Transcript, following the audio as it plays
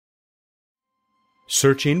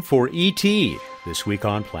Searching for E.T. this week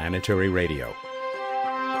on Planetary Radio.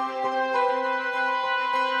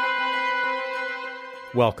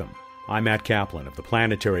 Welcome. I'm Matt Kaplan of the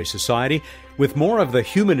Planetary Society with more of the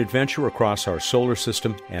human adventure across our solar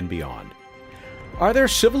system and beyond. Are there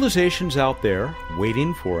civilizations out there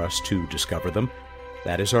waiting for us to discover them?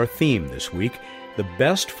 That is our theme this week. The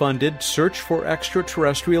best-funded search for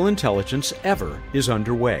extraterrestrial intelligence ever is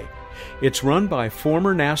underway. It's run by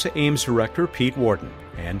former NASA Ames director Pete Worden,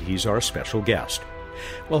 and he's our special guest.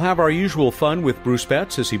 We'll have our usual fun with Bruce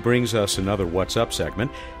Betts as he brings us another What's Up segment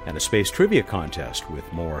and a space trivia contest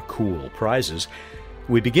with more cool prizes.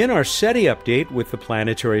 We begin our SETI update with the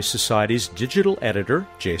Planetary Society's digital editor,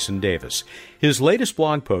 Jason Davis. His latest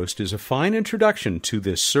blog post is a fine introduction to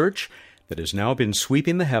this search that has now been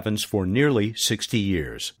sweeping the heavens for nearly 60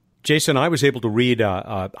 years. Jason, I was able to read,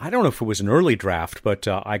 I don't know if it was an early draft, but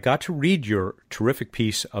I got to read your terrific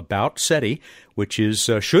piece about SETI, which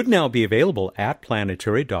should now be available at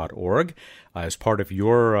planetary.org as part of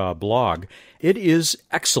your blog. It is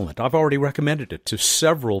excellent. I've already recommended it to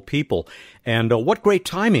several people. And what great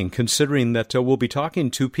timing, considering that we'll be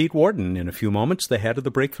talking to Pete Worden in a few moments, the head of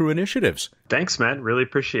the Breakthrough Initiatives. Thanks, Matt. Really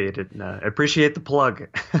appreciate it. Appreciate the plug.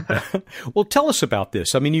 Well, tell us about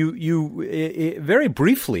this. I mean, you very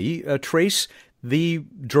briefly trace the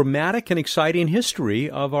dramatic and exciting history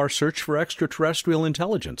of our search for extraterrestrial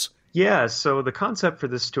intelligence. Yeah, so the concept for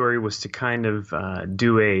this story was to kind of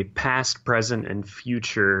do a past, present, and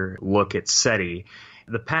future look at SETI.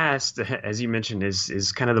 The past, as you mentioned,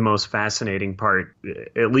 is kind of the most fascinating part,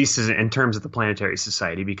 at least in terms of the Planetary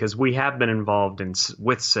Society, because we have been involved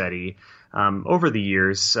with SETI over the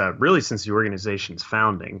years, really since the organization's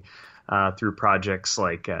founding. Through projects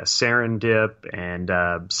like Serendip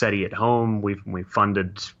and SETI at Home. We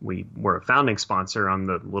were a founding sponsor on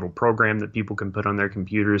the little program that people can put on their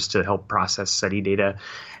computers to help process SETI data.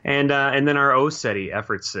 And then our OSETI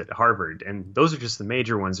efforts at Harvard. And those are just the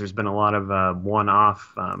major ones. There's been a lot of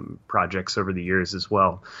one-off projects over the years as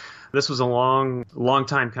well. This was a long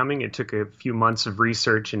time coming. It took a few months of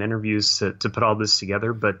research and interviews to put all this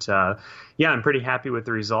together. But yeah, I'm pretty happy with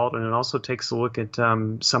the result. And it also takes a look at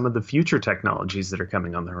some of the future technologies that are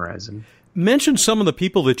coming on the horizon. Mention some of the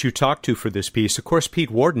people that you talked to for this piece. Of course, Pete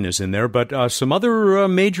Worden is in there, but some other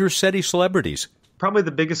major SETI celebrities. Probably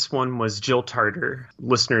the biggest one was Jill Tarter.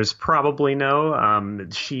 Listeners probably know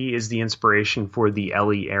she is the inspiration for the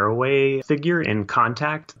Ellie Arroway figure in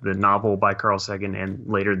Contact, the novel by Carl Sagan, and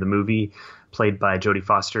later the movie played by Jodie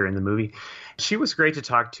Foster in the movie. She was great to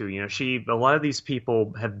talk to. You know, a lot of these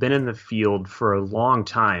people have been in the field for a long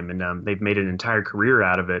time, and they've made an entire career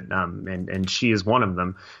out of it. And she is one of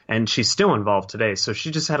them, and she's still involved today. So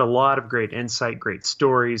she just had a lot of great insight, great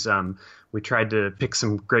stories. We tried to pick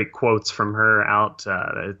some great quotes from her out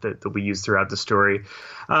that we used throughout the story.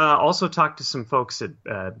 Also talked to some folks at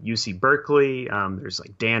UC Berkeley. There's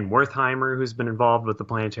like Dan Wertheimer, who's been involved with the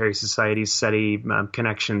Planetary Society's SETI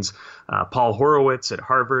connections. Paul Horowitz at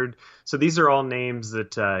Harvard. So these are all names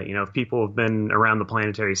that, if people have been around the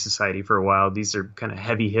Planetary Society for a while, these are kind of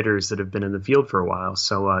heavy hitters that have been in the field for a while.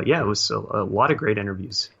 So, it was a lot of great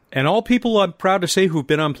interviews. And all people, I'm proud to say, who've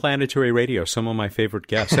been on Planetary Radio, some of my favorite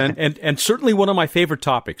guests, and certainly one of my favorite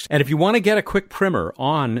topics. And if you want to get a quick primer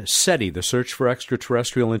on SETI, the search for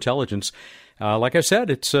extraterrestrial intelligence, like I said,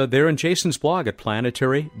 it's there in Jason's blog at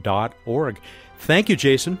planetary.org. Thank you,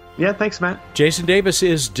 Jason. Yeah, thanks, Matt. Jason Davis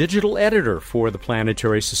is digital editor for the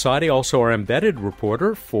Planetary Society, also our embedded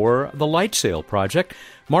reporter for the Light Sail Project.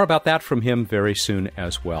 More about that from him very soon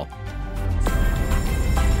as well.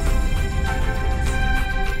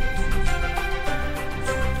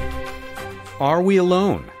 Are we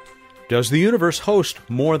alone? Does the universe host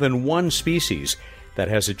more than one species that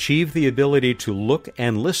has achieved the ability to look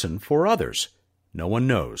and listen for others? No one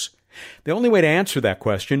knows. The only way to answer that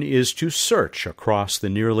question is to search across the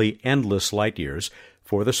nearly endless light years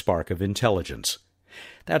for the spark of intelligence.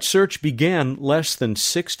 That search began less than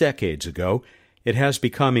 6 decades ago. It has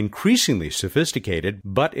become increasingly sophisticated,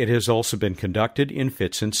 but it has also been conducted in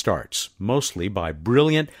fits and starts, mostly by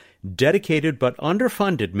brilliant, dedicated but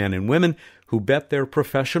underfunded men and women who bet their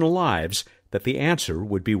professional lives that the answer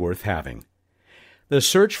would be worth having. The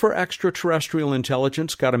search for extraterrestrial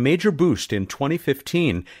intelligence got a major boost in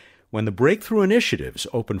 2015 when the Breakthrough Initiatives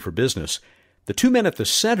opened for business. The two men at the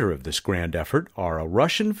center of this grand effort are a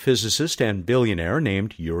Russian physicist and billionaire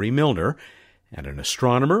named Yuri Milner and an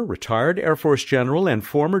astronomer, retired Air Force general, and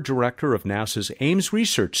former director of NASA's Ames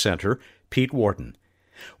Research Center, Pete Worden.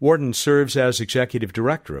 Worden serves as executive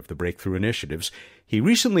director of the Breakthrough Initiatives. He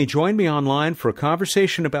recently joined me online for a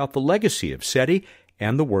conversation about the legacy of SETI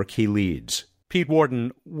and the work he leads. Pete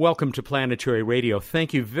Worden, welcome to Planetary Radio.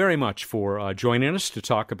 Thank you very much for joining us to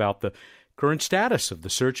talk about the current status of the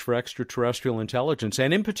search for extraterrestrial intelligence,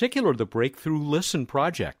 and in particular, the Breakthrough Listen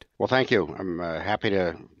project. Well, thank you. I'm happy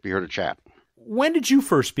to be here to chat. When did you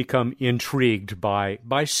first become intrigued by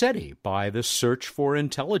SETI, by the search for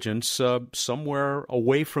intelligence somewhere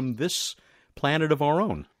away from this planet of our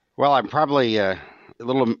own? Well, I'm probably a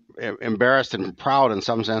little embarrassed and proud in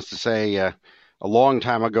some sense to say a long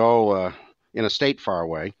time ago in a state far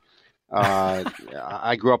away.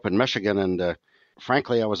 I grew up in Michigan, and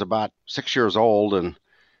frankly, I was about 6 years old, and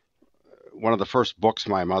one of the first books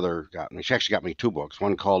my mother got me, she actually got me two books,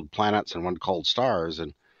 one called Planets and one called Stars.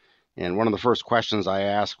 And one of the first questions I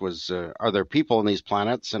asked was, are there people in these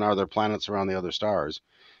planets, and are there planets around the other stars?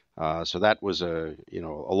 So that was a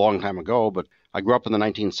long time ago, but I grew up in the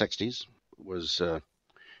 1960s, was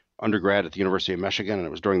undergrad at the University of Michigan, and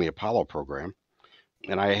it was during the Apollo program.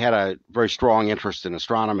 And I had a very strong interest in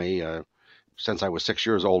astronomy since I was 6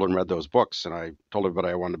 years old and read those books, and I told everybody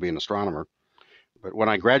I wanted to be an astronomer. But when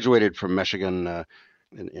I graduated from Michigan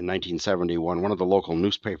in 1971, one of the local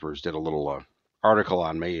newspapers did a little article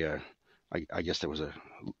on me. I guess it was a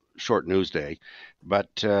short news day,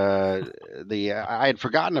 but I had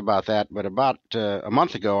forgotten about that. But about a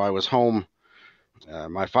month ago, I was home.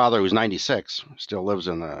 My father, who's 96, still lives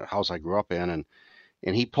in the house I grew up in,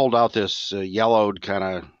 and he pulled out this yellowed kind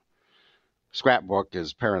of scrapbook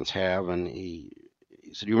his parents have, and he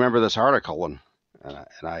said, "You remember this article?" And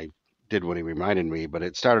I did what he reminded me, but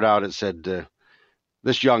it started out, it said,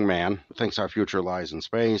 this young man thinks our future lies in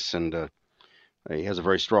space, and he has a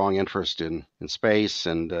very strong interest in space,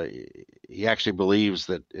 and he actually believes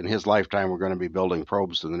that in his lifetime we're going to be building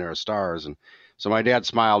probes to the nearest stars. And so my dad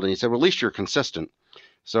smiled, and he said, well, at least you're consistent.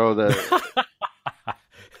 So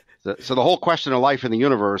so the whole question of life in the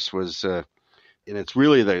universe was, and it's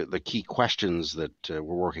really the key questions that we're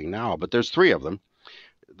working now, but there's three of them.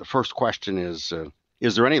 The first question is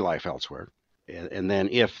there any life elsewhere? And then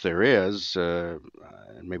if there is, and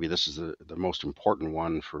maybe this is the most important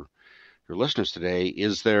one for your listeners today,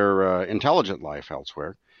 is there intelligent life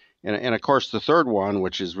elsewhere? And of course, the third one,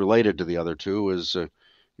 which is related to the other two, is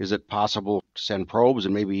it possible to send probes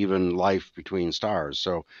and maybe even life between stars?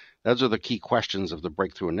 So those are the key questions of the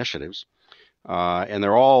breakthrough initiatives, and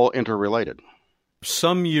they're all interrelated.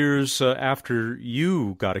 Some years after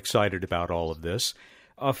you got excited about all of this,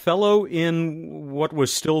 a fellow in what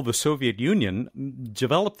was still the Soviet Union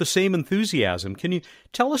developed the same enthusiasm. Can you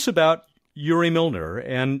tell us about Yuri Milner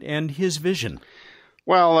and his vision?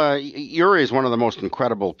 Well, Yuri is one of the most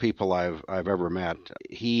incredible people I've ever met.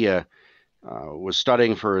 He was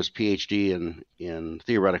studying for his PhD in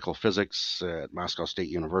theoretical physics at Moscow State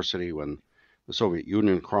University when the Soviet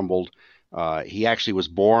Union crumbled. He actually was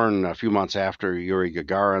born a few months after Yuri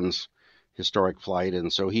Gagarin's historic flight,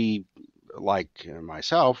 and so he, like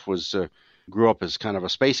myself, grew up as kind of a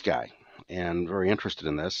space guy and very interested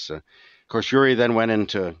in this. Of course, Yuri then went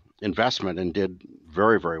into investment and did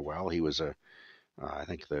very, very well. He was I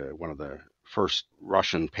think one of the first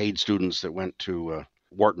Russian paid students that went to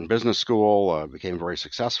Wharton Business School, became very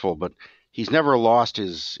successful, but he's never lost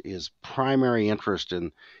his primary interest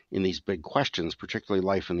in these big questions, particularly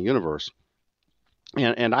life in the universe.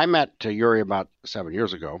 And I met Yuri about 7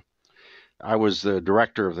 years ago. I was the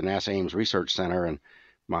director of the NASA Ames Research Center, and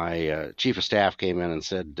my chief of staff came in and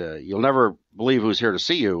said, you'll never believe who's here to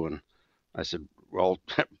see you. And I said, well,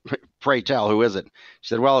 pray tell, who is it? She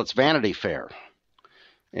said, well, it's Vanity Fair.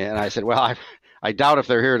 And I said, well, I doubt if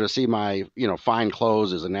they're here to see my, fine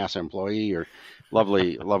clothes as a NASA employee or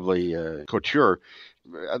lovely couture.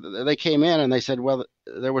 They came in and they said, well,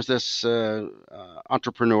 there was this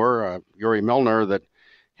entrepreneur, Yuri Milner, that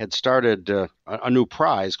had started a new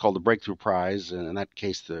prize called the Breakthrough Prize. And in that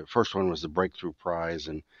case, the first one was the Breakthrough Prize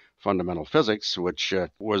in Fundamental Physics, which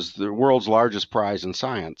was the world's largest prize in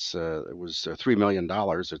science. It was $3 million.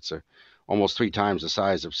 It's almost three times the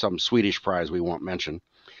size of some Swedish prize we won't mention.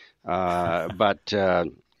 But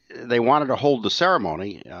they wanted to hold the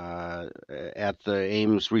ceremony at the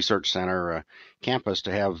Ames Research Center campus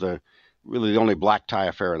to have really the only black tie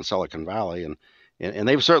affair in Silicon Valley, and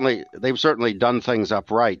they've certainly done things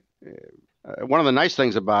up right. One of the nice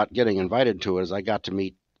things about getting invited to it is I got to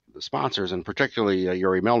meet the sponsors, and particularly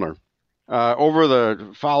Yuri Milner. Over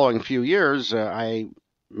the following few years, I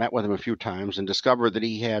met with him a few times and discovered that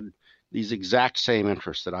he had these exact same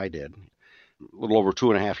interests that I did. A little over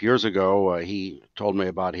 2.5 years ago, he told me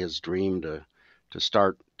about his dream to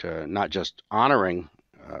start not just honoring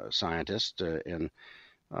scientists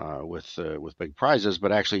with big prizes,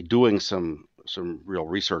 but actually doing some real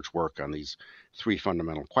research work on these three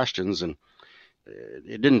fundamental questions. And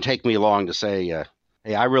it didn't take me long to say,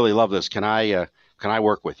 "Hey, I really love this. Can I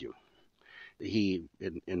work with you?" He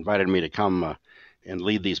invited me to come and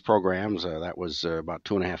lead these programs. That was about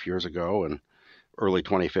 2.5 years ago, in early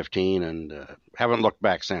 2015, and haven't looked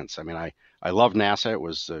back since. I mean, I love NASA. It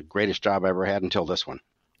was the greatest job I ever had until this one.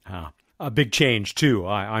 A big change, too,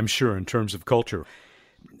 I'm sure, in terms of culture.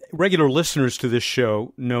 Regular listeners to this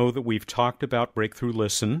show know that we've talked about Breakthrough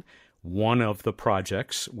Listen, one of the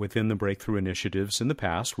projects within the Breakthrough Initiatives in the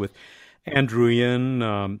past, with Ann Druyan,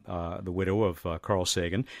 the widow of Carl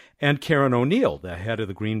Sagan, and Karen O'Neill, the head of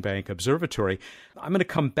the Green Bank Observatory. I'm going to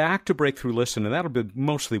come back to Breakthrough Listen, and that'll be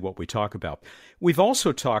mostly what we talk about. We've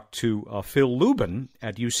also talked to Phil Lubin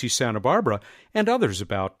at UC Santa Barbara and others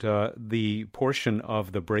about the portion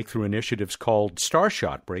of the Breakthrough Initiatives called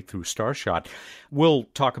Starshot, Breakthrough Starshot. We'll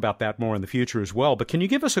talk about that more in the future as well. But can you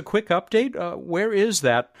give us a quick update? Where is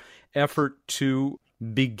that effort to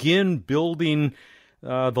begin building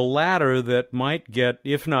the ladder that might get,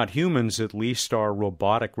 if not humans, at least our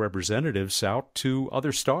robotic representatives out to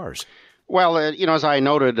other stars? Well, as I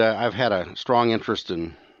noted, I've had a strong interest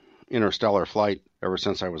in interstellar flight ever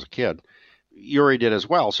since I was a kid. Yuri did as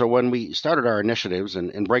well. So when we started our initiatives,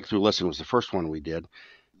 and Breakthrough Listen was the first one we did,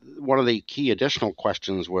 one of the key additional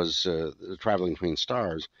questions was traveling between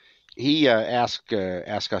stars. He asked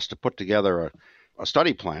us to put together a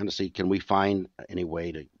study plan to see, can we find any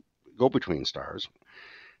way to go between stars.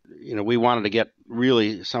 We wanted to get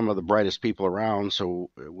really some of the brightest people around, so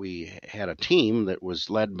we had a team that was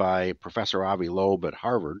led by Professor Avi Loeb at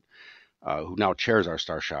Harvard, who now chairs our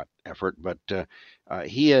Starshot effort. But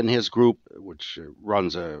he and his group, which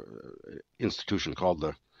runs a institution called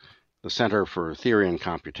the Center for Theory and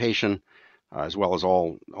Computation, as well as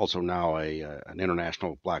also now an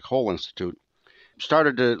International Black Hole Institute,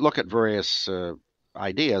 started to look at various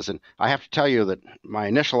ideas. And I have to tell you that my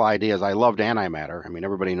initial ideas, I loved antimatter. I mean,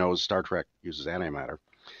 everybody knows Star Trek uses antimatter.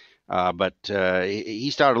 But he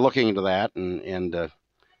started looking into that and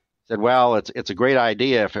said, well, it's a great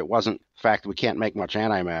idea if it wasn't the fact that we can't make much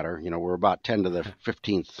antimatter. We're about 10 to the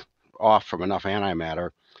 15th off from enough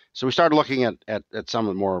antimatter. So we started looking at some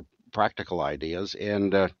of the more practical ideas.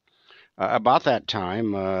 And about that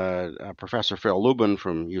time, Professor Phil Lubin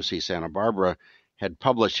from UC Santa Barbara had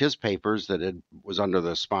published his papers that was under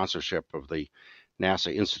the sponsorship of the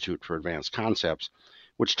NASA Institute for Advanced Concepts,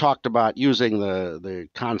 which talked about using the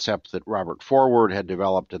concept that Robert Forward had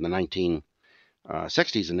developed in the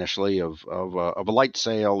 1960s initially of a light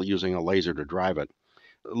sail using a laser to drive it.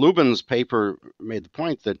 Lubin's paper made the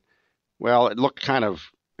point that, well, it looked kind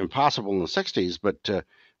of impossible in the 60s, but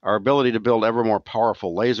our ability to build ever more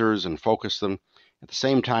powerful lasers and focus them, at the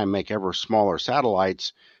same time make ever smaller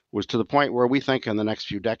satellites, was to the point where we think in the next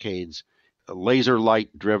few decades, a laser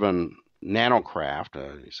light-driven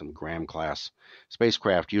nanocraft, some Graham-class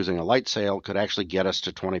spacecraft using a light sail, could actually get us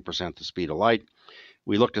to 20% the speed of light.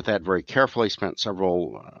 We looked at that very carefully, spent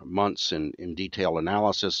several months in detailed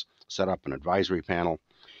analysis, set up an advisory panel,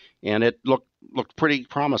 and it looked pretty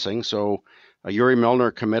promising. So Yuri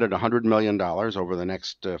Milner committed $100 million over the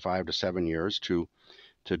next 5 to 7 years to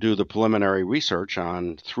do the preliminary research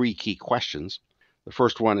on 3 key questions. The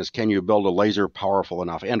first one is, can you build a laser powerful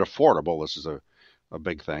enough and affordable? This is a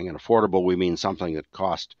big thing. And affordable, we mean something that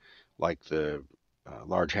cost like the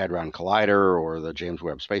Large Hadron Collider or the James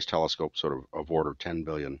Webb Space Telescope, sort of order $10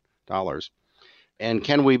 billion. And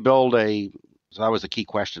can we build so that was the key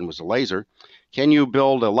question, was a laser. Can you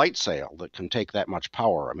build a light sail that can take that much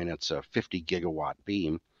power? I mean, it's a 50 gigawatt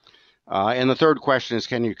beam. And the third question is,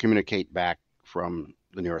 can you communicate back from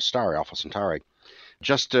the nearest star, Alpha Centauri?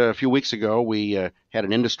 Just a few weeks ago, we had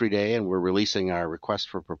an industry day, and we're releasing our request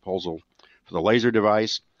for proposal for the laser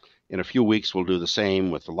device. In a few weeks, we'll do the same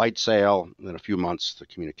with the light sail, and in a few months, the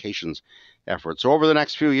communications effort. So over the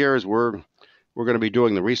next few years, we're going to be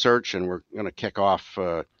doing the research, and we're going to kick off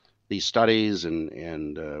these studies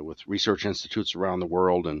and with research institutes around the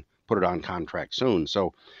world and put it on contract soon.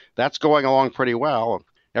 So that's going along pretty well.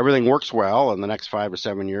 Everything works well in the next 5 to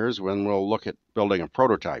 7 years when we'll look at building a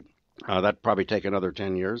prototype. That'd probably take another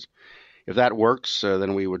 10 years. If that works,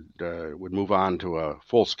 then we would move on to a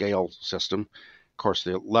full-scale system. Of course,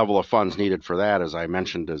 the level of funds needed for that, as I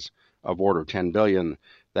mentioned, is of order $10 billion.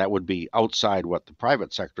 That would be outside what the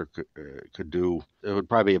private sector could do. It would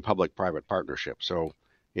probably be a public-private partnership. So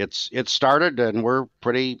it's started, and we're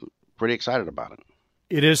pretty excited about it.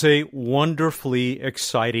 It is a wonderfully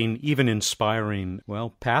exciting, even inspiring,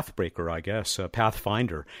 pathbreaker, I guess,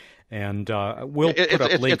 pathfinder. And we'll put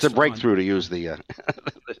up links. It's a breakthrough to use the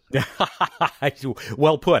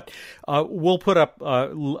Well put. We'll put up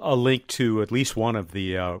a link to at least one of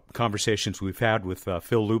the conversations we've had with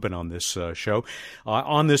Phil Lubin on this show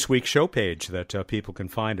on this week's show page that people can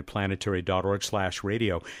find at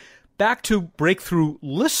planetary.org/radio. Back to Breakthrough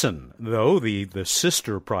Listen, though, the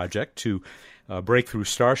sister project to Breakthrough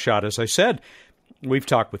Starshot. As I said, we've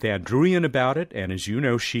talked with Ann Druyan about it, and as you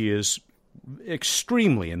know, she is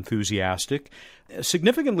extremely enthusiastic.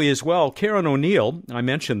 Significantly as well, Karen O'Neill, I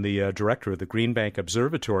mentioned the director of the Green Bank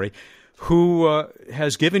Observatory, who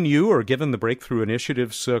has given you or given the Breakthrough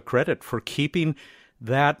Initiatives credit for keeping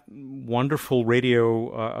that wonderful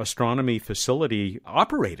radio astronomy facility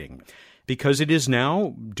operating, because it is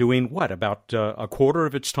now doing about a quarter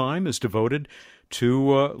of its time is devoted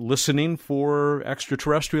to listening for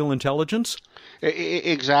extraterrestrial intelligence?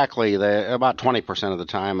 Exactly. About 20% of the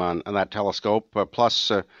time on that telescope,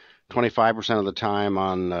 plus 25% of the time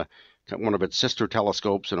on one of its sister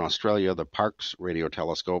telescopes in Australia, the Parkes Radio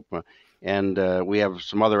Telescope. And we have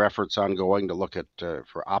some other efforts ongoing to look at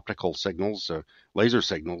for optical signals, laser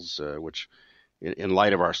signals, which in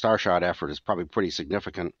light of our Starshot effort is probably pretty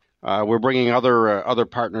significant. We're bringing other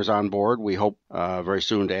partners on board. We hope very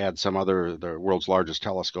soon to add the world's largest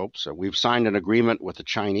telescopes. We've signed an agreement with the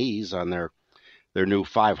Chinese on their new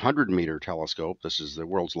 500-meter telescope. This is the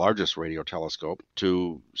world's largest radio telescope,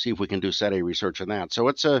 to see if we can do SETI research on that. So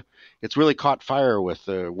it's really caught fire with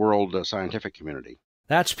the world scientific community.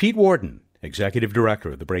 That's Pete Worden, Executive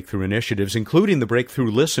Director of the Breakthrough Initiatives, including the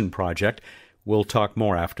Breakthrough Listen project. We'll talk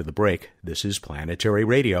more after the break. This is Planetary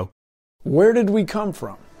Radio. Where did we come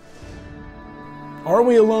from? Are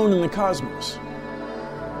we alone in the cosmos?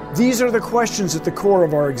 These are the questions at the core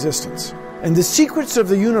of our existence. And the secrets of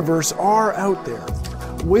the universe are out there,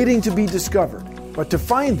 waiting to be discovered. But to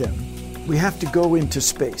find them, we have to go into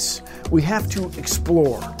space. We have to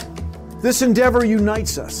explore. This endeavor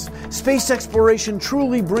unites us. Space exploration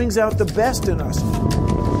truly brings out the best in us,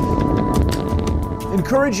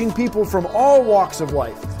 encouraging people from all walks of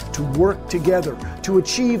life to work together to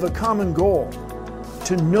achieve a common goal,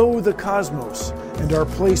 to know the cosmos and our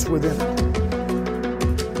place within it.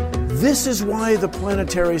 This is why the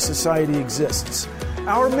Planetary Society exists.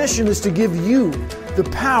 Our mission is to give you the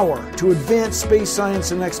power to advance space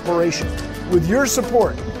science and exploration. With your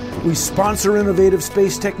support, we sponsor innovative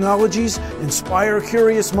space technologies, inspire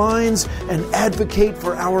curious minds, and advocate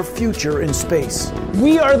for our future in space.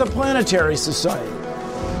 We are the Planetary Society.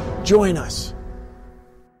 Join us.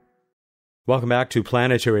 Welcome back to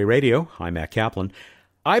Planetary Radio. I'm Matt Kaplan.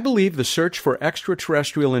 I believe the search for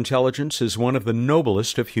extraterrestrial intelligence is one of the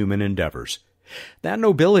noblest of human endeavors. That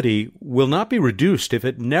nobility will not be reduced if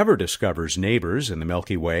it never discovers neighbors in the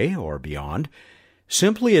Milky Way or beyond.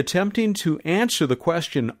 Simply attempting to answer the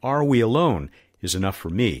question, are we alone, is enough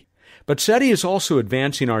for me. But SETI is also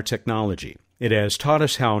advancing our technology. It has taught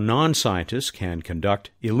us how non-scientists can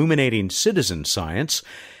conduct illuminating citizen science,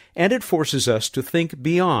 and it forces us to think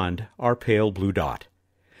beyond our pale blue dot.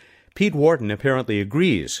 Pete Worden apparently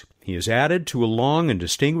agrees. He has added to a long and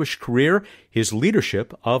distinguished career his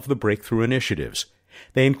leadership of the Breakthrough Initiatives.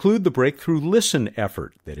 They include the Breakthrough Listen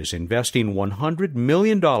effort that is investing $100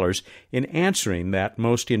 million in answering that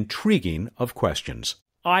most intriguing of questions.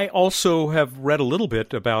 I also have read a little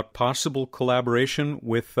bit about possible collaboration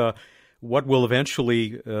with what will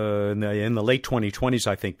eventually, in the late 2020s,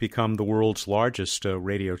 I think, become the world's largest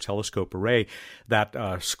radio telescope array, that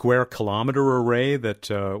square-kilometer array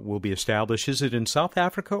that will be established. Is it in South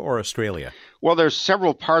Africa or Australia? Well, there's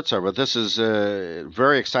several parts of it. This is a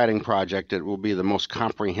very exciting project. It will be the most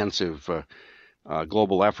comprehensive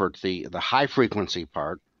global effort. The high-frequency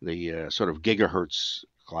part, the sort of gigahertz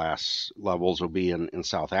class levels, will be in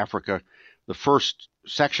South Africa. The first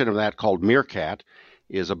section of that, called Meerkat,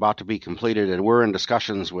 is about to be completed, and we're in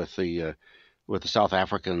discussions with the South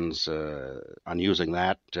Africans on using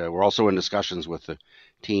that. We're also in discussions with the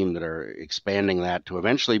team that are expanding that to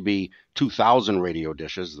eventually be 2,000 radio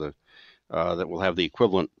dishes that will have the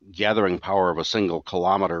equivalent gathering power of a single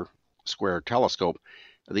kilometer square telescope.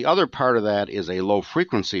 The other part of that is a low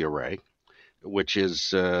frequency array, which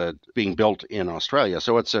is being built in Australia.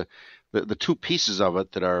 So it's the two pieces of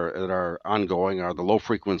it that are ongoing are the low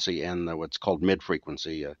frequency and what's called mid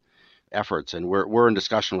frequency efforts, and we're in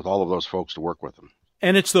discussion with all of those folks to work with them.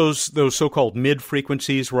 And it's those so-called mid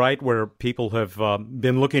frequencies, right, where people have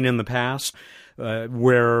been looking in the past,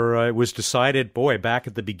 where it was decided, back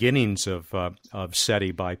at the beginnings of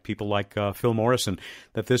SETI by people like Phil Morrison,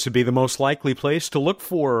 that this would be the most likely place to look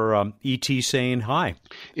for ET saying hi.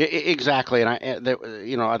 Exactly, and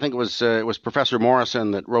I think it was Professor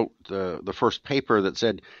Morrison that wrote the first paper that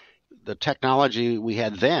said the technology we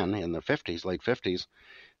had then in the late 50s,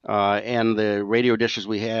 and the radio dishes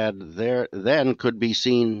we had there then could be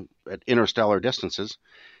seen at interstellar distances.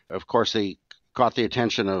 Of course, they caught the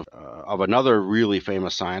attention of another really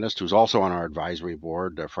famous scientist who's also on our advisory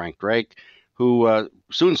board, Frank Drake, who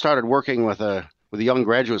soon started working with a young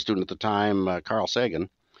graduate student at the time, Carl Sagan.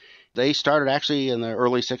 They started actually in the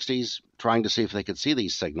early 60s trying to see if they could see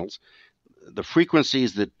these signals. The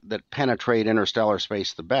frequencies that penetrate interstellar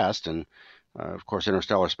space the best, and of course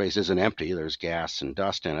interstellar space isn't empty, there's gas and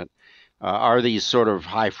dust in it, are these sort of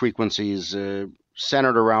high frequencies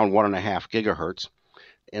centered around 1.5 gigahertz.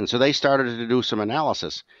 And so they started to do some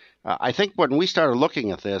analysis. I think when we started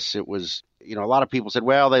looking at this, it was, a lot of people said,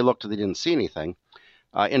 well, they looked and they didn't see anything.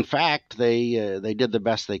 In fact, they did the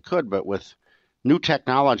best they could, but with new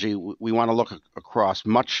technology, we want to look across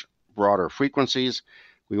much broader frequencies.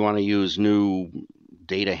 We want to use new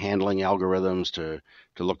data handling algorithms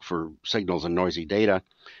to look for signals in noisy data.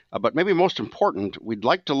 But maybe most important, we'd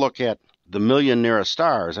like to look at the million nearest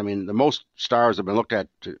stars. I mean, the most stars have been looked at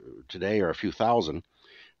today are a few thousand.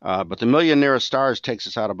 But the million nearest stars takes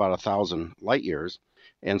us out about 1,000 light years.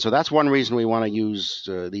 And so that's one reason we want to use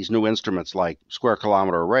these new instruments like Square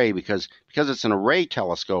Kilometer Array, because it's an array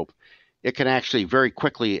telescope, it can actually very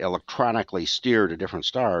quickly electronically steer to different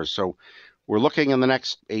stars. So we're looking in the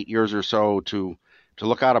next 8 years or so to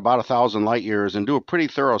look out about 1,000 light years and do a pretty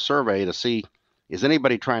thorough survey to see, is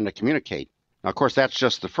anybody trying to communicate? Now, of course, that's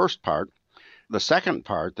just the first part. The second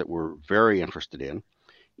part that we're very interested in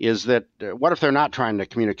is that what if they're not trying to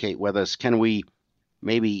communicate with us? Can we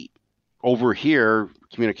maybe overhear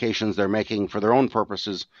communications they're making for their own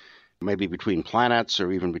purposes, maybe between planets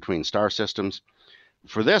or even between star systems?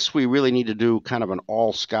 For this, we really need to do kind of an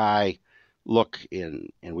all-sky look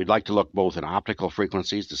and we'd like to look both in optical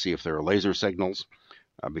frequencies to see if there are laser signals,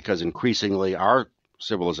 because increasingly our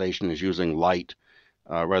civilization is using light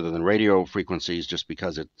rather than radio frequencies just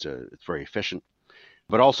because it's very efficient,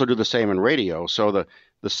 but also do the same in radio. So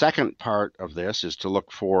the second part of this is to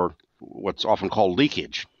look for what's often called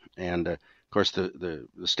leakage. And of course, the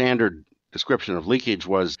standard description of leakage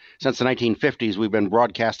was, since the 1950s, we've been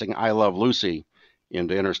broadcasting I Love Lucy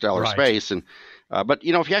into interstellar space. And but,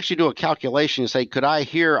 if you actually do a calculation, you say, could I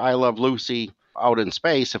hear I Love Lucy out in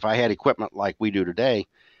space if I had equipment like we do today?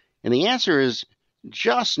 And the answer is,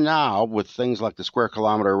 just now, with things like the Square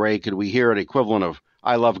Kilometer Array, could we hear an equivalent of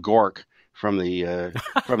I Love Gork from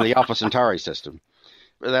the Alpha Centauri system?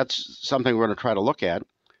 That's something we're going to try to look at.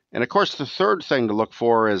 And of course, the third thing to look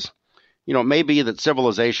for is, it may be that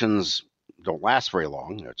civilizations don't last very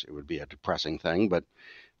long. It would be a depressing thing, but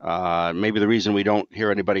maybe the reason we don't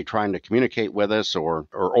hear anybody trying to communicate with us or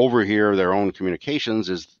overhear their own communications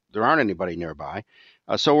is there aren't anybody nearby.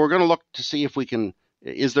 So we're going to look to see if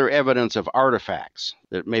is there evidence of artifacts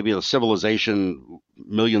that maybe the civilization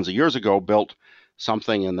millions of years ago built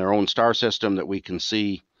something in their own star system that we can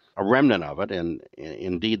see a remnant of it, and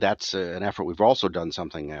indeed that's an effort we've also done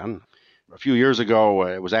something on. A few years ago,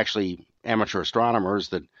 it was actually amateur astronomers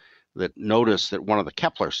that noticed that one of the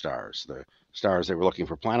Kepler stars, the stars they were looking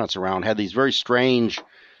for planets around, had these very strange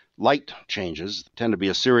light changes. Tend to be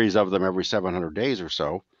a series of them every 700 days or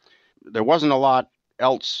so. There wasn't a lot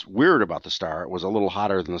else weird about the star. It was a little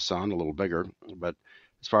hotter than the sun, a little bigger, but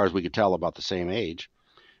as far as we could tell, about the same age.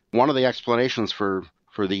 One of the explanations for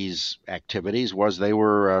these activities was they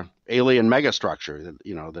were alien megastructure.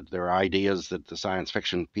 That there are ideas that the science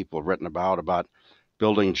fiction people have written about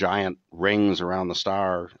building giant rings around the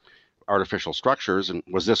star, artificial structures, and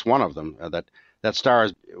was this one of them? That star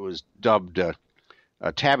was dubbed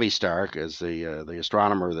Tabby star, as the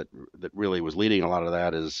astronomer that really was leading a lot of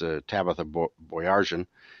that is Tabitha Boyajian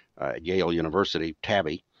at Yale University,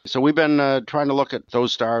 Tabby. So we've been trying to look at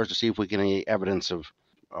those stars to see if we can get any evidence of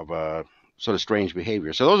sort of strange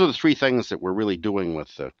behavior. So those are the three things that we're really doing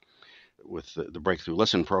with the Breakthrough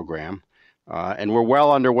Listen program, and we're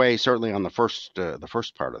well underway, certainly on the first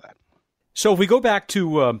part of that. So if we go back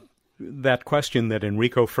to that question that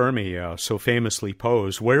Enrico Fermi so famously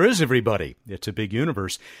posed, where is everybody? It's a big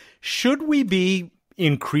universe. Should we be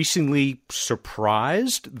increasingly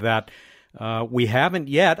surprised that we haven't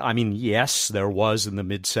yet? I mean, yes, there was in the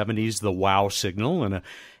mid-'70s the WOW signal and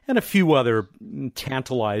a few other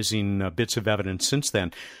tantalizing bits of evidence since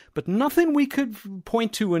then, but nothing we could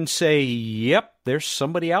point to and say, yep, there's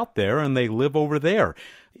somebody out there and they live over there.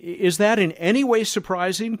 Is that in any way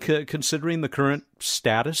surprising, considering the current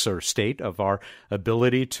status or state of our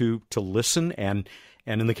ability to listen and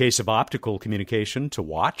in the case of optical communication, to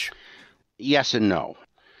watch? Yes and no.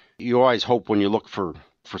 You always hope when you look for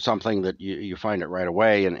something that you find it right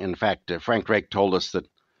away. And in fact, Frank Drake told us that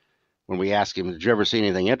when we asked him, did you ever see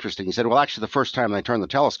anything interesting? He said, well, actually, the first time they turned the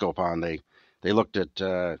telescope on, they They looked at,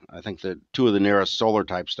 I think, the two of the nearest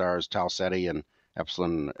solar-type stars, Tau Ceti and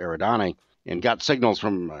Epsilon Eridani, and got signals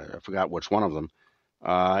from, I forgot which one of them,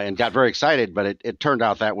 and got very excited, but it turned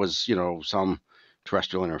out that was, some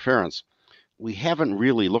terrestrial interference. We haven't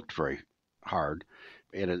really looked very hard,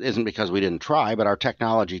 and it isn't because we didn't try, but our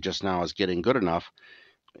technology just now is getting good enough.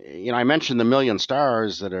 I mentioned the million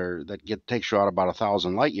stars that takes you out about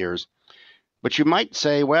 1,000 light years, but you might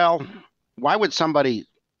say, well, why would somebody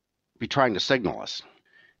be trying to signal us?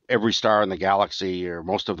 Every star in the galaxy, or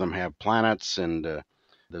most of them, have planets, and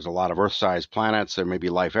there's a lot of Earth-sized planets. There may be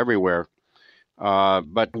life everywhere.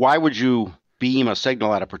 But why would you beam a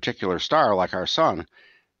signal at a particular star like our sun?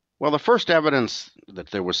 Well, the first evidence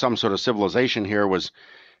that there was some sort of civilization here was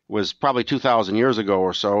probably 2,000 years ago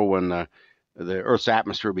or so, when the Earth's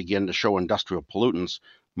atmosphere began to show industrial pollutants,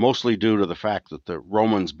 mostly due to the fact that the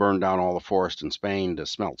Romans burned down all the forest in Spain to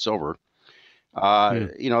smelt silver.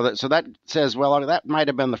 So that says, well, that might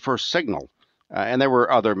have been the first signal. And there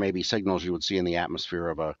were other maybe signals you would see in the atmosphere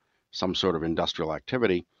of some sort of industrial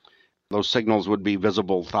activity. Those signals would be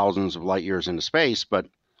visible thousands of light years into space, but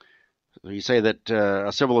you say that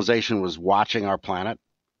a civilization was watching our planet.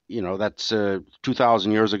 That's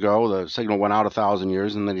 2,000 years ago. The signal went out 1,000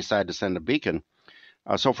 years, and they decided to send a beacon.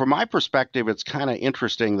 So from my perspective, it's kind of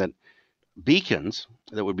interesting that beacons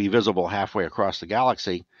that would be visible halfway across the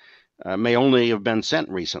galaxy may only have been sent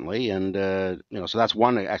recently, and so that's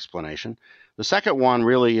one explanation. The second one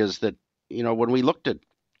really is that when we looked at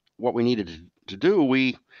what we needed to do,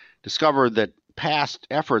 we discovered that past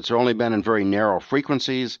efforts have only been in very narrow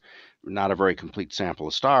frequencies, not a very complete sample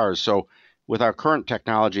of stars. So with our current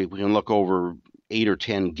technology, we can look over 8 or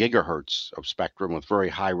 10 gigahertz of spectrum with very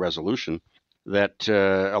high resolution that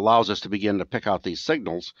allows us to begin to pick out these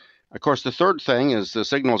signals. Of course, the third thing is the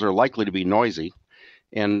signals are likely to be noisy.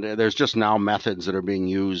 And there's just now methods that are being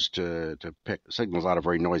used to pick signals out of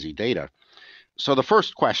very noisy data. So the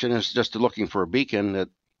first question is just looking for a beacon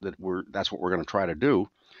that's what we're going to try to do.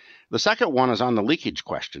 The second one is on the leakage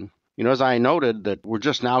question. As I noted, that we're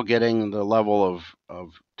just now getting the level of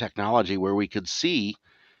technology where we could see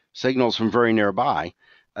signals from very nearby.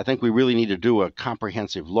 I think we really need to do a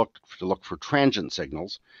comprehensive look for transient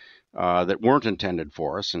signals that weren't intended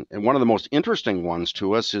for us. And one of the most interesting ones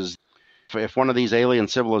to us is if one of these alien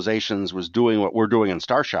civilizations was doing what we're doing in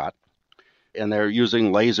Starshot, and they're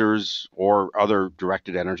using lasers or other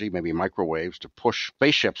directed energy, maybe microwaves, to push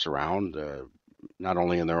spaceships around, not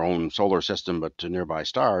only in their own solar system, but to nearby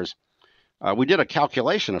stars. We did a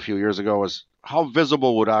calculation a few years ago as how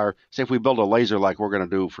visible would say if we build a laser like we're going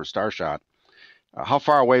to do for Starshot, how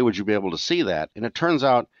far away would you be able to see that? And it turns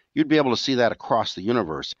out you'd be able to see that across the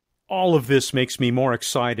universe. All of this makes me more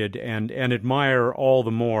excited and admire all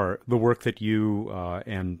the more the work that you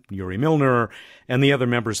and Yuri Milner and the other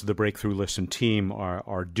members of the Breakthrough Listen team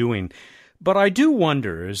are doing. But I do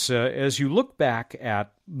wonder, as you look back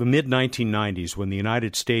at the mid-1990s when the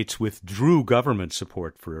United States withdrew government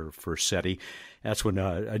support for SETI, that's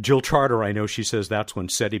when Jill Charter, I know she says that's when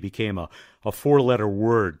SETI became a four-letter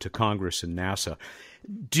word to Congress and NASA.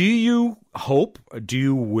 Do you hope, do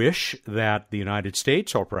you wish that the United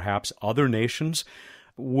States or perhaps other nations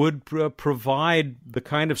would provide the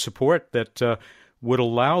kind of support that would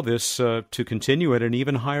allow this to continue at an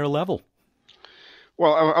even higher level?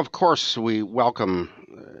 Well, of course, we welcome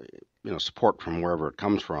support from wherever it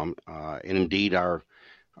comes from. And indeed, our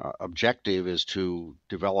objective is to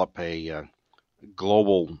develop a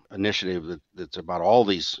global initiative that's about all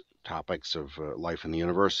these topics of life in the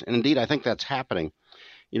universe. And indeed, I think that's happening.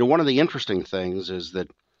 One of the interesting things is that,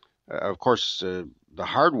 of course, the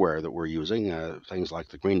hardware that we're using, things like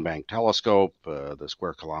the Green Bank telescope, the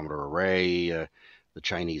Square Kilometer Array, the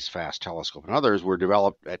Chinese Fast Telescope, and others, were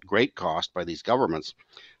developed at great cost by these governments.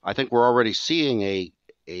 I think we're already seeing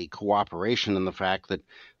a cooperation in the fact that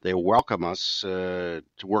they welcome us to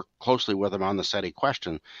work closely with them on the SETI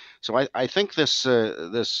question. So I think this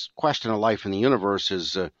question of life in the universe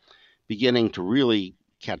is beginning to really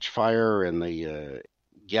catch fire, and they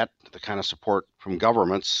get the kind of support from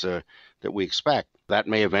governments that we expect. That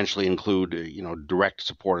may eventually include, direct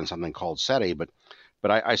support in something called SETI, but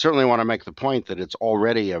I certainly want to make the point that it's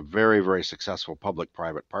already a very, very successful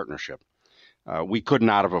public-private partnership. We could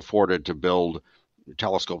not have afforded to build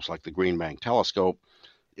telescopes like the Green Bank telescope.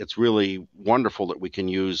 It's really wonderful that we can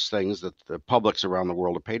use things that the publics around the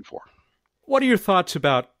world have paid for. What are your thoughts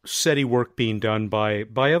about SETI work being done by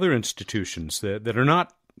other institutions that are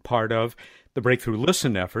not part of the Breakthrough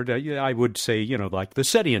Listen effort? I would say, like the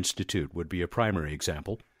SETI Institute would be a primary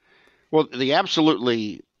example. Well, the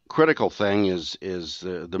absolutely critical thing is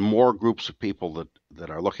the more groups of people that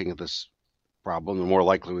are looking at this problem, the more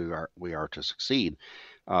likely we are to succeed.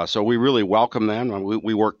 So we really welcome them.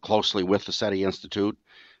 We work closely with the SETI Institute.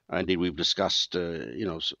 Indeed, we've discussed,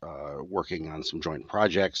 working on some joint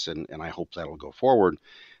projects, and I hope that'll go forward.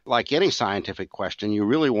 Like any scientific question, you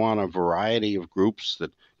really want a variety of groups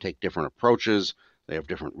that take different approaches. They have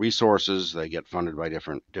different resources. They get funded by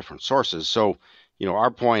different sources. So,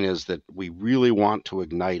 our point is that we really want to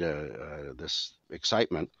ignite this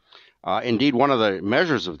excitement. Indeed, one of the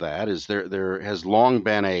measures of that is there has long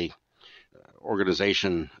been a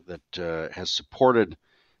organization that has supported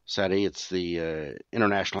SETI. It's the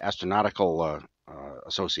International Astronautical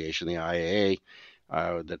Association, the IAA,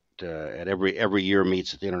 that at every year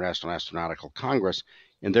meets at the International Astronautical Congress.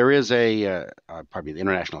 And there is the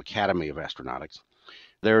International Academy of Astronautics.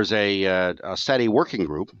 There's a SETI working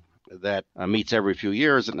group that meets every few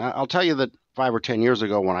years. And I'll tell you that 5 or 10 years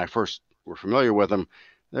ago, when I first were familiar with them,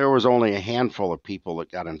 there was only a handful of people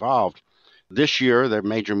that got involved. This year, their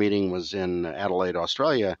major meeting was in Adelaide,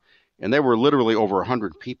 Australia, and there were literally over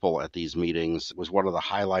 100 people at these meetings. It was one of the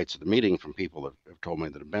highlights of the meeting from people that have told me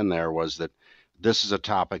that have been there, was that this is a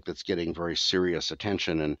topic that's getting very serious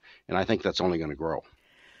attention, and I think that's only going to grow.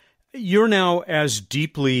 You're now as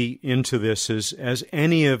deeply into this as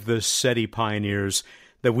any of the SETI pioneers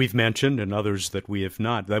that we've mentioned and others that we have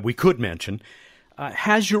not, that we could mention.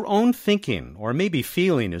 Has your own thinking, or maybe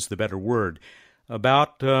feeling is the better word,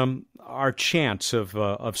 about our chance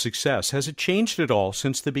of success, has it changed at all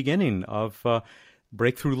since the beginning of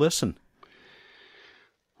Breakthrough Listen?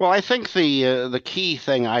 Well, I think the key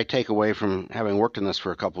thing I take away from having worked in this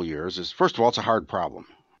for a couple of years is, first of all, it's a hard problem.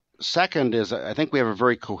 Second is, I think we have a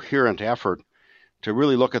very coherent effort to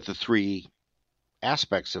really look at the three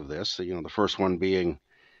aspects of this. The first one being,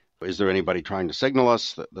 is there anybody trying to signal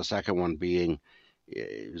us? The second one being,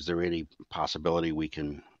 is there any possibility we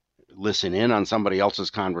can listen in on somebody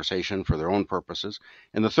else's conversation for their own purposes?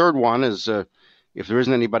 And the third one is, if there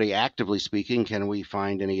isn't anybody actively speaking, can we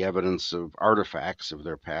find any evidence of artifacts of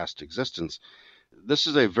their past existence? This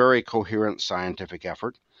is a very coherent scientific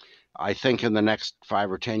effort. I think in the next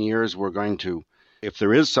 5 or 10 years, we're going to, if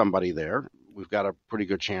there is somebody there, we've got a pretty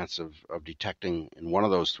good chance of detecting in one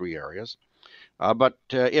of those three areas. But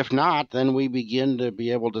if not, then we begin to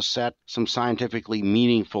be able to set some scientifically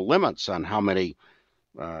meaningful limits on how many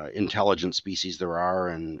intelligent species there are,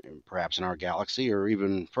 and perhaps in our galaxy or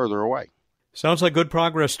even further away. Sounds like good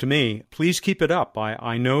progress to me. Please keep it up.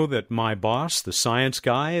 I know that my boss, the science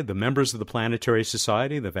guy, the members of the Planetary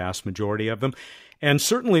Society, the vast majority of them, and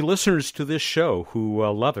certainly listeners to this show who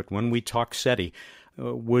love it when we talk SETI,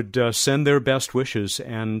 would send their best wishes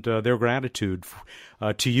and their gratitude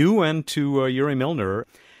to you and to Yuri Milner.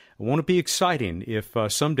 Won't it be exciting if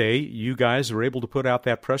someday you guys are able to put out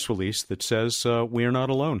that press release that says we are not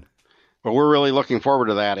alone? Well, we're really looking forward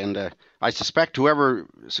to that, and I suspect whoever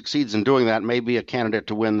succeeds in doing that may be a candidate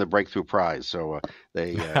to win the Breakthrough Prize. So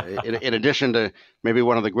they, in addition to maybe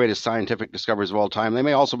one of the greatest scientific discoveries of all time, they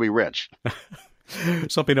may also be rich.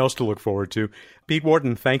 Something else to look forward to. Pete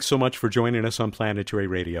Worden, thanks so much for joining us on Planetary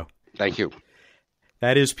Radio. Thank you.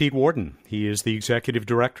 That is Pete Worden. He is the executive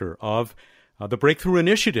director of the Breakthrough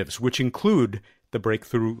Initiatives, which include the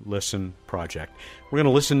Breakthrough Listen Project. We're going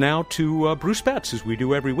to listen now to Bruce Betts, as we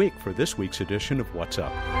do every week, for this week's edition of What's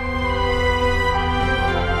Up.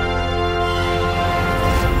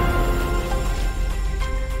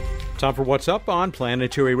 Time for What's Up on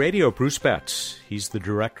Planetary Radio. Bruce Betts, he's the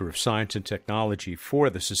Director of Science and Technology for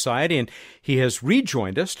the Society, and he has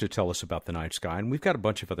rejoined us to tell us about the night sky, and we've got a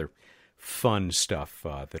bunch of other fun stuff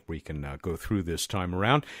that we can go through this time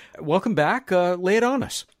around. Welcome back. Lay it on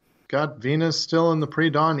us. Got Venus still in the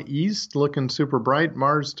pre-dawn east, looking super bright.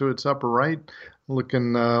 Mars to its upper right,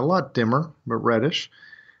 looking a lot dimmer, but reddish.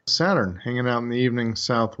 Saturn hanging out in the evening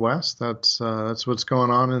southwest. That's what's going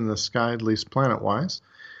on in the sky, at least planet-wise.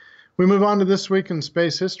 We move on to This Week in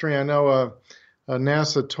Space History. I know a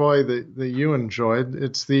NASA toy that you enjoyed.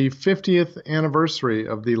 It's the 50th anniversary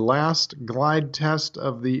of the last glide test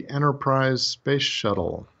of the Enterprise space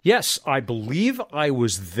shuttle. Yes, I believe I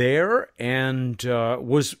was there and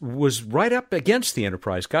was right up against the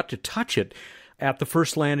Enterprise, got to touch it at the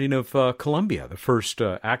first landing of Columbia, the first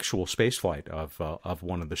actual spaceflight of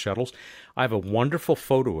one of the shuttles. I have a wonderful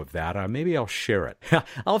photo of that. Maybe I'll share it.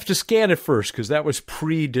 I'll have to scan it first, because that was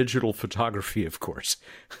pre-digital photography, of course.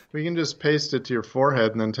 We can just paste it to your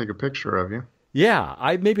forehead and then take a picture of you.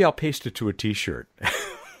 Yeah, maybe I'll paste it to a T-shirt.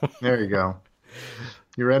 There you go.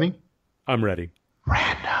 You ready? I'm ready.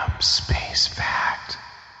 Random space fact.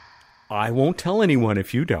 I won't tell anyone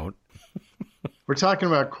if you don't. We're talking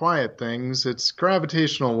about quiet things. It's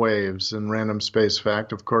gravitational waves in Random Space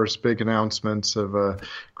Fact. Of course, big announcements of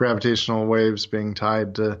gravitational waves being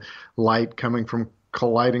tied to light coming from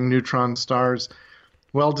colliding neutron stars.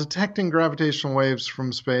 Well, detecting gravitational waves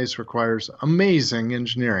from space requires amazing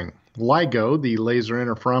engineering. LIGO, the Laser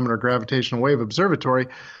Interferometer Gravitational Wave Observatory,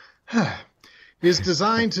 is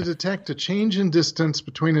designed to detect a change in distance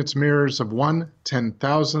between its mirrors of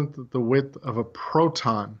 1/10,000th the width of a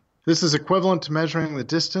proton. This is equivalent to measuring the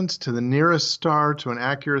distance to the nearest star to an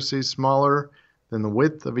accuracy smaller than the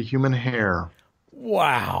width of a human hair.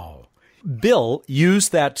 Wow. Bill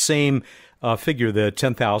used that same figure, the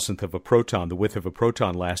 10,000th of a proton, the width of a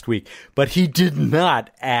proton last week, but he did not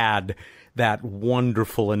add that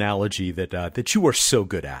wonderful analogy that you are so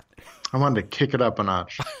good at. I wanted to kick it up a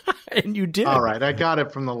notch. And you did. All right, I got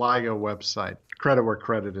it from the LIGO website. Credit where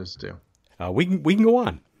credit is due. We can go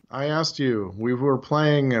on. I asked you, we were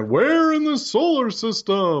playing Where in the Solar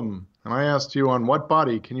System? And I asked you, on what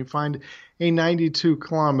body can you find a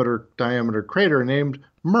 92-kilometer diameter crater named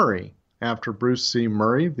Murray, after Bruce C.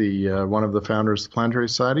 Murray, the one of the founders of the Planetary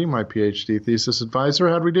Society, my PhD thesis advisor.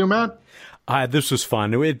 How'd we do, Matt? This was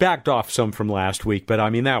fun. It backed off some from last week, but I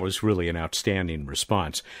mean, that was really an outstanding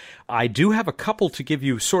response. I do have a couple to give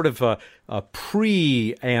you sort of a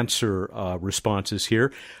pre-answer responses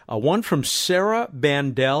here. One from Sarah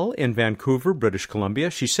Bandel in Vancouver, British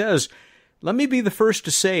Columbia. She says, "Let me be the first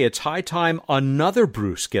to say it's high time another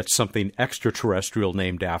Bruce gets something extraterrestrial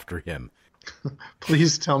named after him."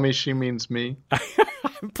 Please tell me she means me.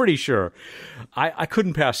 I'm pretty sure. I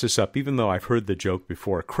couldn't pass this up, even though I've heard the joke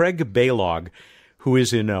before. Craig Baylog, who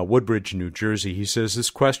is in Woodbridge, New Jersey, he says, "This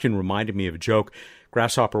question reminded me of a joke.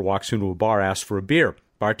 Grasshopper walks into a bar, asks for a beer.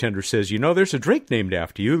 Bartender says, 'You know, there's a drink named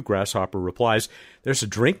after you.' The grasshopper replies, 'There's a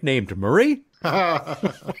drink named Murray?'"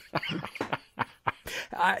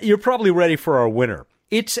 You're probably ready for our winner.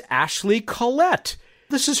 It's Ashley Collette.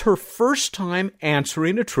 This is her first time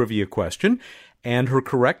answering a trivia question, and her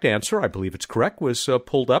correct answer, I believe it's correct, was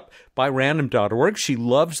pulled up by random.org. She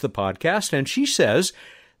loves the podcast, and she says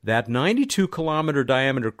that 92-kilometer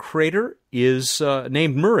diameter crater is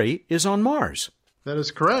named Murray is on Mars. That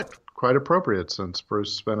is correct. Quite appropriate, since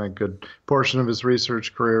Bruce spent a good portion of his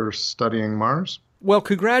research career studying Mars. Well,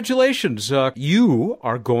 congratulations. You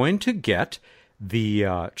are going to get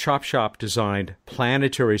the Chop Shop designed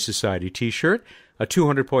Planetary Society t-shirt, a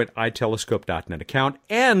 200-point iTelescope.net account,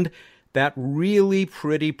 and that really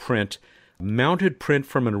pretty mounted print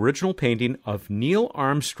from an original painting of Neil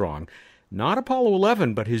Armstrong. Not Apollo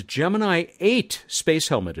 11, but his Gemini 8 space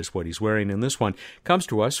helmet is what he's wearing in this one. Comes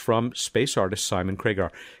to us from space artist Simon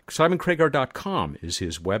Kragar. SimonKragar.com is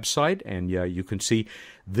his website, and you can see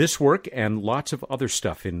this work and lots of other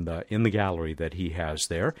stuff in the gallery that he has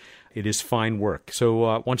there. It is fine work.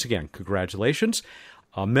 So once again, congratulations.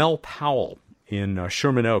 Mel Powell in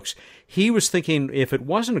Sherman Oaks. He was thinking if it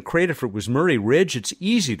wasn't a crater, if it was Murray Ridge, it's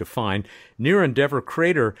easy to find near Endeavour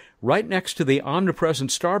Crater, right next to the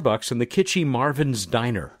omnipresent Starbucks and the kitschy Marvin's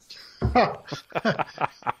Diner.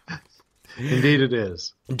 Indeed it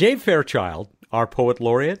is. Dave Fairchild, our poet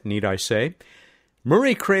laureate, need I say?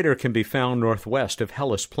 Murray Crater can be found northwest of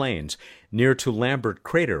Hellas Plains, near to Lambert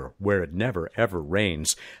Crater, where it never, ever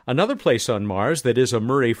rains. Another place on Mars that is a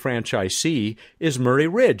Murray franchisee is Murray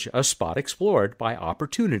Ridge, a spot explored by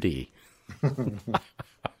Opportunity.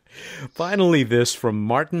 Finally, this from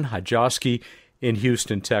Martin Hajowski in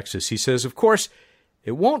Houston, Texas. He says, "Of course,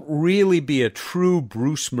 it won't really be a true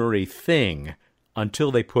Bruce Murray thing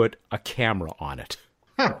until they put a camera on it."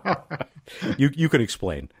 You can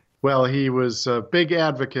explain. Well, he was a big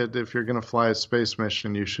advocate. If you're going to fly a space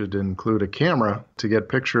mission, you should include a camera to get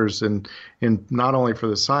pictures, in not only for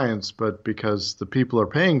the science, but because the people are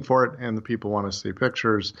paying for it and the people want to see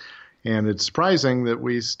pictures. And it's surprising that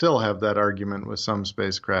we still have that argument with some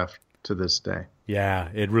spacecraft to this day. Yeah,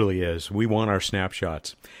 it really is. We want our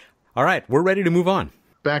snapshots. All right, we're ready to move on.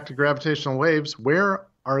 Back to gravitational waves. Where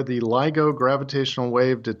are the LIGO gravitational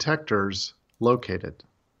wave detectors located?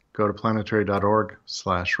 Go to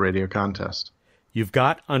planetary.org/radio contest. You've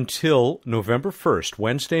got until November 1st,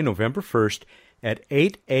 Wednesday, November 1st, at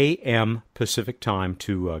 8 a.m. Pacific time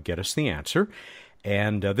to get us the answer.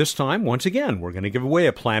 And this time, once again, we're going to give away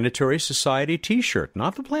a Planetary Society t-shirt.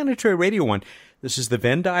 Not the Planetary Radio one. This is the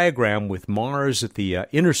Venn diagram with Mars at the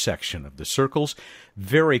intersection of the circles.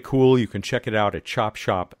 Very cool. You can check it out at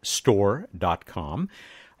chopshopstore.com.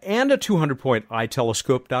 And a 200-point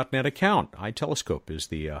iTelescope.net account. iTelescope is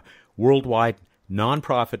the worldwide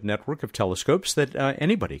nonprofit network of telescopes that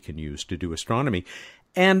anybody can use to do astronomy.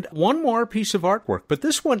 And one more piece of artwork, but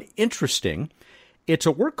this one interesting. It's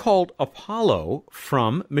a work called Apollo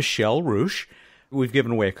from Michelle Ruch. We've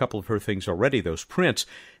given away a couple of her things already, those prints.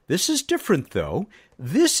 This is different, though.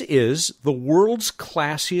 This is the world's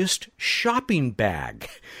classiest shopping bag.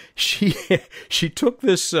 She took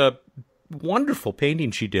this wonderful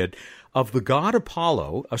painting she did of the god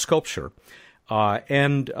Apollo, a sculpture,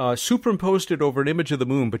 and superimposed it over an image of the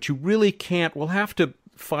moon, but you really can't. We'll have to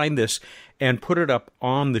find this and put it up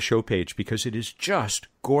on the show page because it is just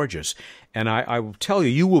gorgeous. And I will tell you,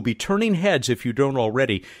 you will be turning heads if you don't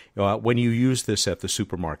already when you use this at the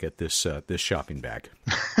supermarket, this shopping bag.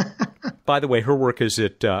 By the way, her work is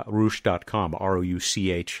at Ruch.com,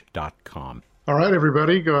 ROUCH.com. All right,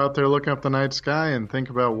 everybody, go out there, look up the night sky, and think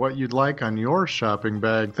about what you'd like on your shopping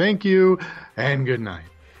bag. Thank you, and good night.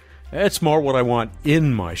 It's more what I want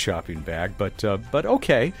in my shopping bag, but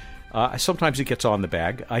okay. Sometimes it gets on the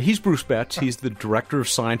bag. He's Bruce Betts. He's the Director of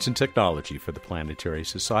Science and Technology for the Planetary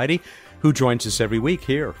Society, who joins us every week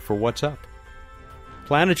here for What's Up.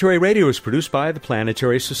 Planetary Radio is produced by the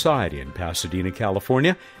Planetary Society in Pasadena,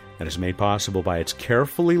 California, and is made possible by its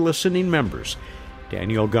carefully listening members.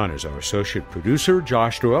 Danielle Gunn is our associate producer.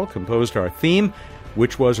 Josh Doyle composed our theme,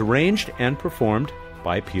 which was arranged and performed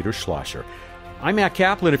by Peter Schlosser. I'm Matt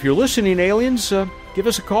Kaplan. If you're listening, aliens, give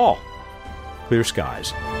us a call. Clear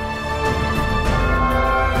skies.